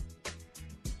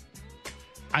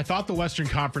 I thought the Western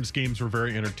Conference games were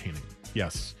very entertaining.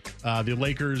 Yes. The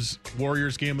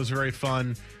Lakers-Warriors game was very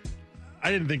fun.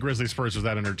 I didn't think Grizzlies-Spurs was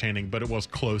that entertaining, but it was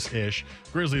close-ish.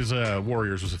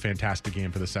 Grizzlies-Warriors was a fantastic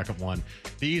game for the second one.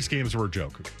 The East games were a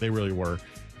joke. They really were.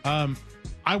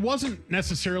 I wasn't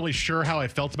necessarily sure how I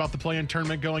felt about the play-in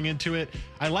tournament going into it.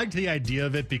 I liked the idea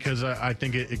of it because I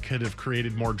think it could have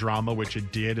created more drama, which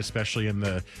it did, especially in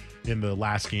the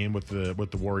last game with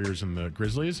the Warriors and the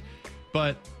Grizzlies.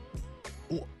 But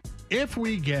if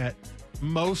we get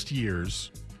most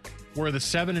years where the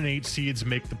 7 and 8 seeds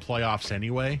make the playoffs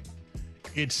anyway,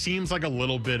 it seems like a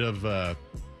little bit of a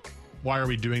why are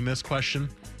we doing this question.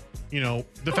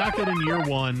 The fact that in year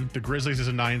 1, the Grizzlies as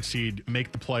a 9 seed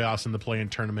make the playoffs in the play-in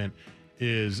tournament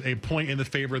is a point in the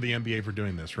favor of the NBA for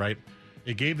doing this, right?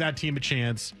 It gave that team a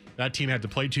chance. That team had to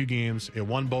play 2 games. It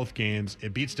won both games.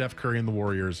 It beat Steph Curry and the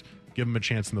Warriors, give them a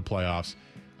chance in the playoffs.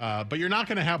 But you're not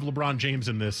going to have LeBron James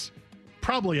in this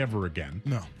probably ever again.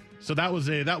 No. So that was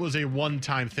a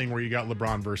one-time thing where you got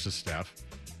LeBron versus Steph.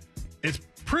 It's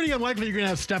pretty unlikely you're going to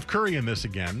have Steph Curry in this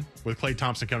again with Klay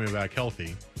Thompson coming back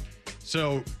healthy.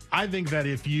 So I think that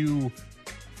if you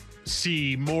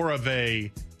see more of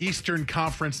a Eastern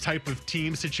Conference type of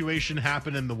team situation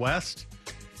happen in the West,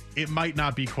 it might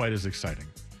not be quite as exciting.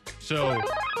 So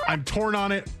I'm torn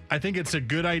on it. I think it's a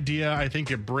good idea. I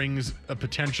think it brings a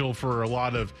potential for a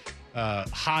lot of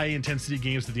high intensity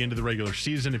games at the end of the regular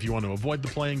season. If you want to avoid the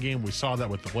play-in game, we saw that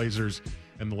with the Blazers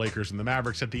and the Lakers and the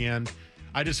Mavericks at the end.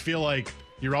 I just feel like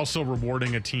you're also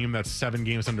rewarding a team that's 7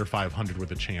 games under 500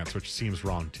 with a chance, which seems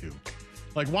wrong too.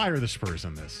 Like, why are the Spurs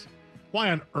in this?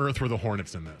 Why on earth were the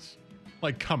Hornets in this?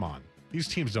 Like, come on. These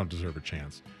teams don't deserve a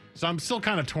chance. So I'm still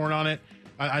kind of torn on it.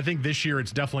 I think this year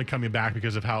it's definitely coming back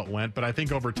because of how it went. But I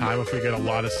think over time, if we get a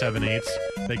lot of 7-8s,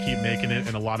 they keep making it,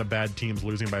 and a lot of bad teams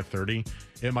losing by 30,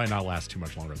 it might not last too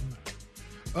much longer than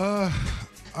that.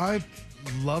 I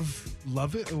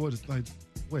love it. What is like?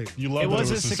 Wait, you love it? It was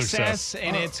a success,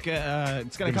 and it's gonna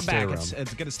come back.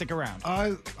 It's gonna stick around.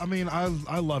 I mean,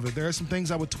 I love it. There are some things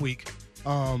I would tweak.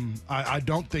 I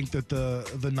don't think that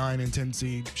the 9 and 10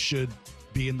 seed should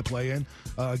be in the play-in.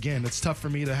 Again, it's tough for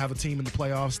me to have a team in the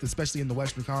playoffs, especially in the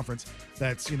Western Conference,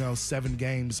 that's 7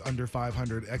 games under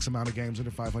 500, X amount of games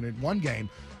under 500. 1 game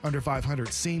under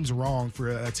 500 seems wrong for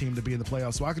a team to be in the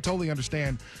playoffs. So I could totally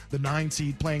understand the 9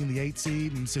 seed playing the 8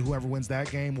 seed, and so whoever wins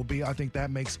that game will be. I think that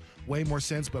makes way more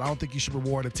sense, but I don't think you should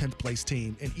reward a 10th place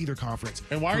team in either conference.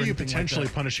 And why are you potentially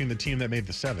punishing the team that made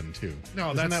the 7 too?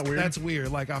 No, Isn't that weird? That's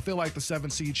weird. Like, I feel like the 7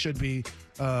 seed should be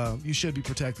you should be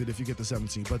protected if you get the 7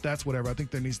 seed, but that's whatever. I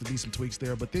think there needs to be some tweaks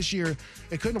there. But this year,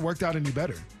 it couldn't have worked out any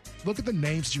better. Look at the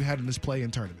names that you had in this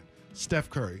play-in tournament: Steph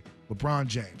Curry, LeBron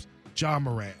James, Ja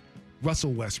Morant,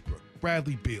 Russell Westbrook,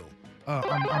 Bradley Beal.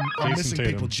 I'm missing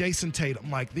Tatum. people. Jason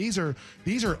Tatum. Like, these are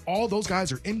all those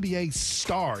guys are NBA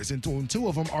stars, and 2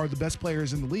 of them are the best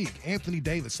players in the league. Anthony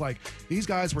Davis. Like, these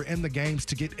guys were in the games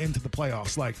to get into the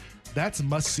playoffs. Like, that's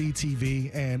must-see TV,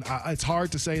 and it's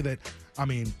hard to say that. I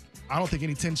mean, I don't think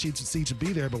any 10 seed should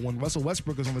be there, but when Russell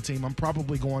Westbrook is on the team, I'm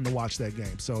probably going to watch that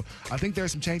game. So I think there are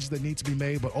some changes that need to be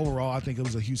made, but overall, I think it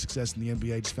was a huge success, and the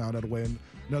NBA just found out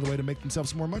another way to make themselves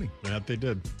some more money. Yeah, they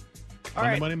did. All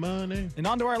right. Money. And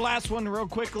on to our last one real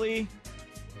quickly.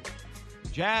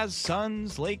 Jazz,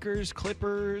 Suns, Lakers,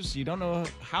 Clippers. You don't know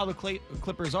how the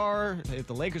Clippers are, if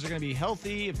the Lakers are going to be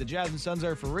healthy, if the Jazz and Suns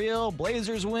are for real.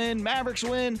 Blazers win, Mavericks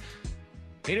win.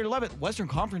 Hate it or love it, Western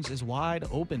Conference is wide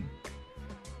open.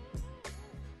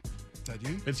 Is that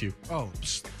you? It's you. Oh,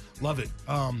 love it.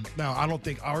 Now, I don't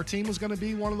think our team was going to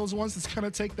be one of those ones that's going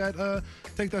to take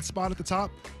that spot at the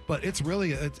top, but it's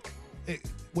really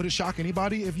would it shock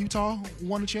anybody if Utah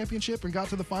won a championship and got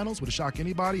to the finals? Would it shock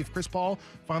anybody if Chris Paul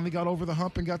finally got over the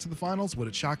hump and got to the finals? Would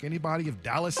it shock anybody if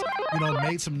Dallas,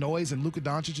 made some noise and Luka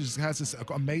Doncic just has this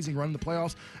amazing run in the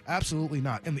playoffs? Absolutely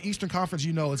not. In the Eastern Conference,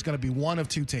 it's going to be one of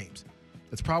 2 teams.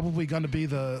 It's probably going to be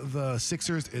the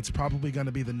Sixers. It's probably going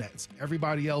to be the Nets.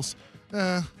 Everybody else,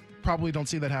 probably don't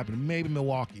see that happening. Maybe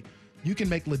Milwaukee. You can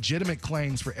make legitimate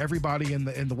claims for everybody in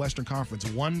the Western Conference,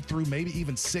 1 through maybe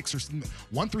even 6 or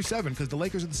 1 through 7, because the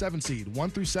Lakers are the 7 seed. 1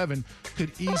 through 7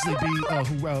 could easily be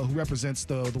who represents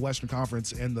the Western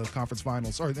Conference in the conference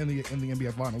finals or in the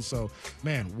NBA finals. So,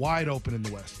 man, wide open in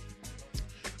the West.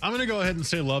 I'm going to go ahead and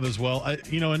say love as well.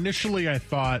 Initially I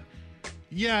thought,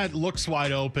 yeah, it looks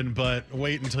wide open, but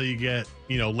wait until you get,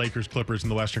 Lakers, Clippers in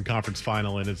the Western Conference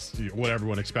final, and it's what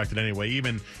everyone expected anyway,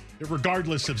 even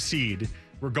regardless of seed,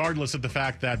 regardless of the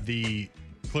fact that the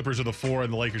Clippers are the 4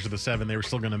 and the Lakers are the 7, they were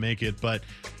still going to make it. But,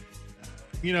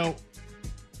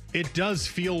 it does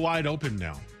feel wide open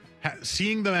now.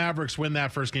 Seeing the Mavericks win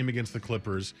that first game against the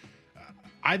Clippers,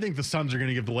 I think the Suns are going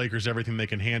to give the Lakers everything they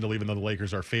can handle, even though the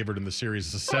Lakers are favored in the series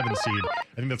as a 7 seed.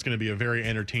 I think that's going to be a very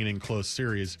entertaining, close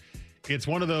series. It's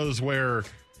one of those where,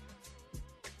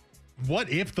 what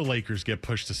if the Lakers get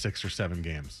pushed to 6 or 7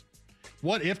 games?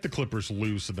 What if the Clippers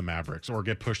lose to the Mavericks or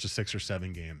get pushed to 6 or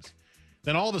 7 games?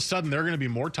 Then all of a sudden they're going to be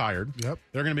more tired. Yep.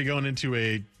 They're going to be going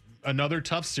into another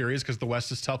tough series because the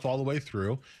West is tough all the way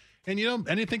through. And,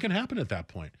 anything can happen at that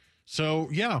point. So,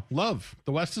 yeah, love.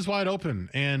 The West is wide open,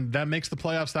 and that makes the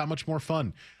playoffs that much more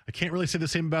fun. I can't really say the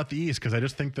same about the East because I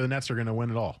just think the Nets are going to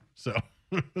win it all. So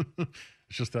it's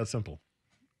just that simple.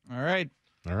 All right.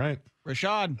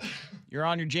 Rashad, you're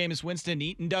on your Jameis Winston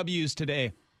eating W's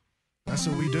today. That's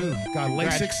what we do. Got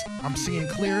LASIK. I'm seeing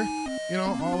clear,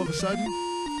 all of a sudden.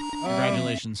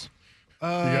 Congratulations. You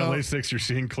got LASIK, you're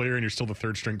seeing clear, and you're still the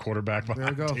 3rd string quarterback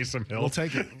behind there we go. Taysom Hill. We'll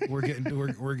take it. We're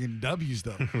getting W's,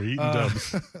 though. We're eating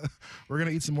dubs. We're going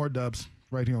to eat some more dubs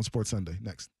right here on Sports Sunday.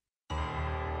 Next.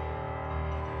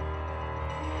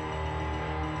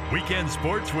 Weekend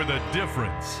sports with a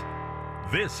difference.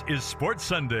 This is Sports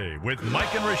Sunday with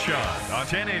Mike and Rashad on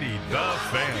 1080 The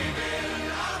Fan.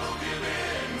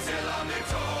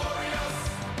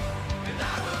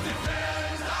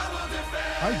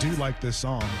 I do like this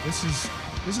song. This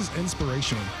is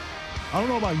inspirational. I don't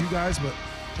know about you guys, but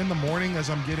in the morning as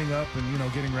I'm getting up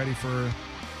and, getting ready for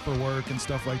work and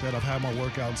stuff like that, I've had my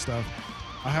workout and stuff,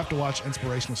 I have to watch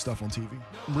inspirational stuff on TV.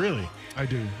 Really? I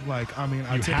do. I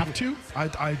have to?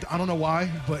 I don't know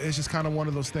why, but it's just kind of one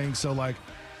of those things. So I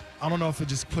don't know if it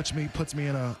just puts me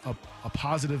in a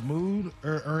positive mood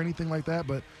or anything like that,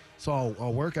 but so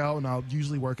I'll work out, and I'll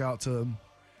usually work out to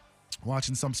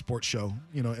watching some sports show,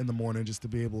 in the morning, just to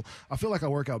be able, I feel like I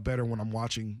work out better when I'm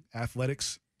watching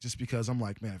athletics, just because I'm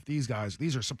like, man, if these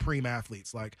are supreme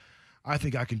athletes, I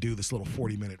think I can do this little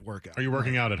 40-minute workout. Are you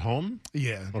working out at home?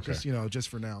 Yeah. Okay. Just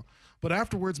for now. But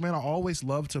afterwards, man, I always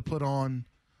love to put on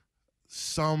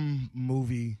some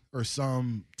movie or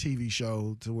some TV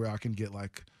show to where I can get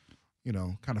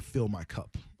kind of fill my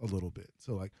cup a little bit.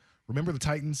 So remember the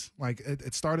Titans?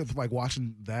 It started with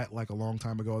watching that a long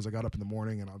time ago as I got up in the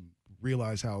morning, and I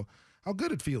realized how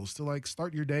good it feels to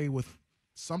start your day with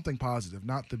something positive,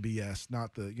 not the BS,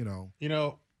 not the,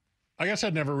 I guess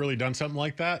I'd never really done something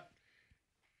like that.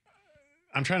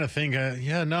 I'm trying to think. I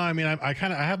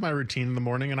have my routine in the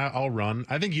morning, and I'll run.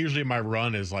 I think usually my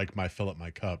run is my fill up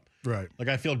my cup. Right.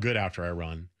 I feel good after I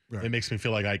run. Right. It makes me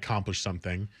feel like I accomplished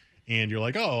something. And you're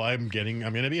like, oh, I'm going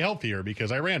to be healthier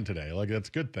because I ran today. That's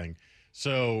a good thing.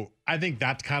 So I think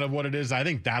that's kind of what it is. I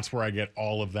think that's where I get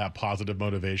all of that positive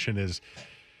motivation is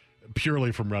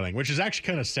purely from running, which is actually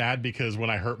kind of sad because when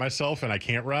I hurt myself and I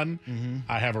can't run,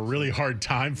 I have a really hard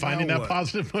time finding that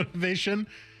positive motivation.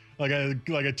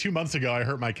 2 months ago, I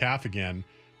hurt my calf again.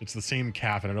 It's the same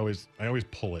calf, and I always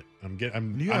pull it.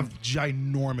 You have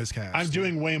ginormous calves. I'm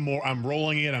doing way more. I'm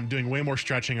rolling it. I'm doing way more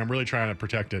stretching. I'm really trying to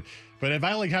protect it. But if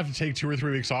I have to take 2 or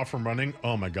 3 weeks off from running,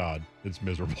 oh my God, it's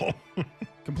miserable.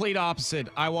 Complete opposite.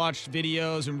 I watched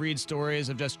videos and read stories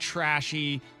of just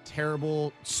trashy,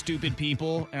 terrible, stupid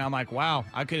people, and I'm like, wow,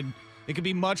 it could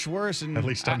be much worse. And at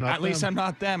least I'm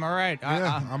not them. All right.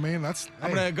 Yeah, I'm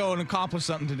gonna go and accomplish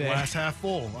something today. Glass half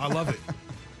full. I love it.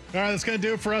 All right, that's going to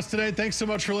do it for us today. Thanks so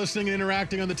much for listening and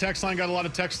interacting on the text line. Got a lot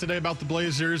of text today about the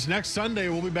Blazers. Next Sunday,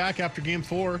 we'll be back after Game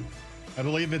 4. I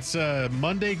believe it's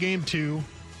Monday Game 2.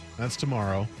 That's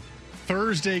tomorrow.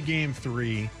 Thursday Game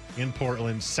 3 in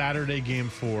Portland. Saturday Game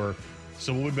 4.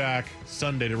 So we'll be back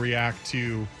Sunday to react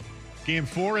to Game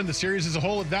 4 and the series as a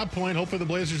whole. At that point, hopefully the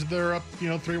Blazers, they're up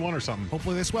 3-1 or something.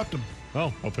 Hopefully they swept them. Oh,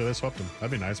 hopefully they swept them.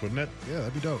 That'd be nice, wouldn't it? Yeah,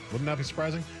 that'd be dope. Wouldn't that be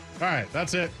surprising? All right,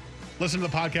 that's it. Listen to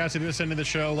the podcast. If you're listening to the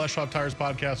show, Les Schwab Tires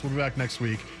Podcast. We'll be back next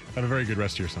week. Have a very good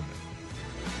rest of your Sunday.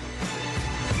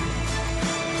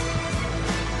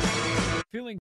 Feeling